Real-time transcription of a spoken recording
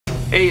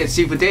Hey, it's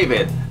Sifu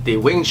David, the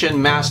Wing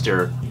Chun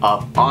master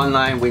of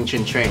online Wing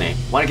Chun training.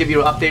 I want to give you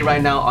an update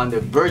right now on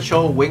the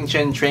virtual Wing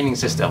Chun training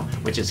system,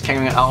 which is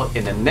coming out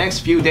in the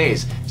next few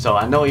days. So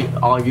I know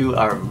all of you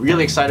are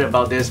really excited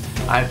about this.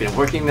 I've been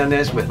working on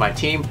this with my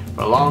team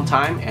for a long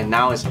time, and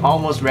now it's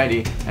almost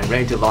ready and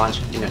ready to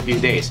launch in a few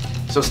days.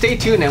 So stay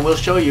tuned and we'll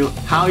show you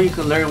how you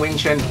can learn Wing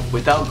Chun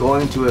without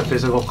going to a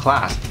physical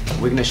class.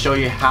 We're going to show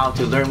you how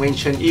to learn Wing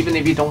Chun even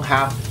if you don't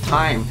have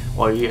time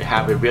or you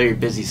have a really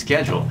busy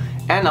schedule.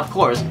 And of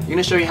course, we're going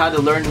to show you how to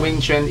learn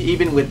Wing Chun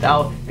even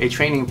without a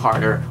training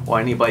partner or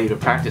anybody to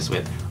practice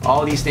with.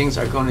 All these things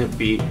are going to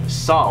be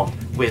solved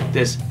with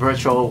this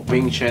virtual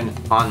Wing Chun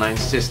online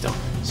system.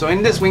 So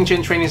in this Wing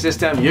Chun training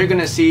system, you're going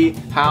to see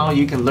how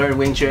you can learn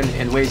Wing Chun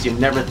in ways you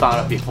never thought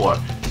of before.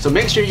 So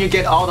make sure you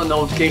get all the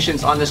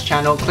notifications on this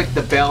channel. Click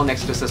the bell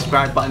next to the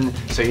subscribe button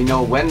so you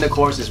know when the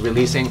course is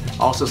releasing.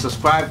 Also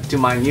subscribe to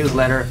my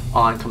newsletter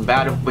on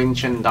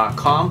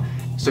combativewingchun.com.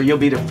 So you'll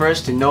be the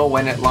first to know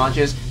when it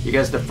launches,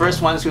 because the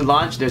first ones who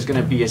launch, there's going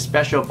to be a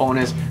special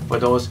bonus for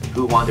those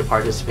who want to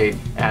participate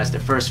as the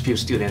first few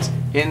students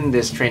in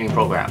this training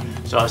program.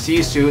 So I'll see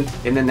you soon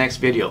in the next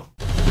video.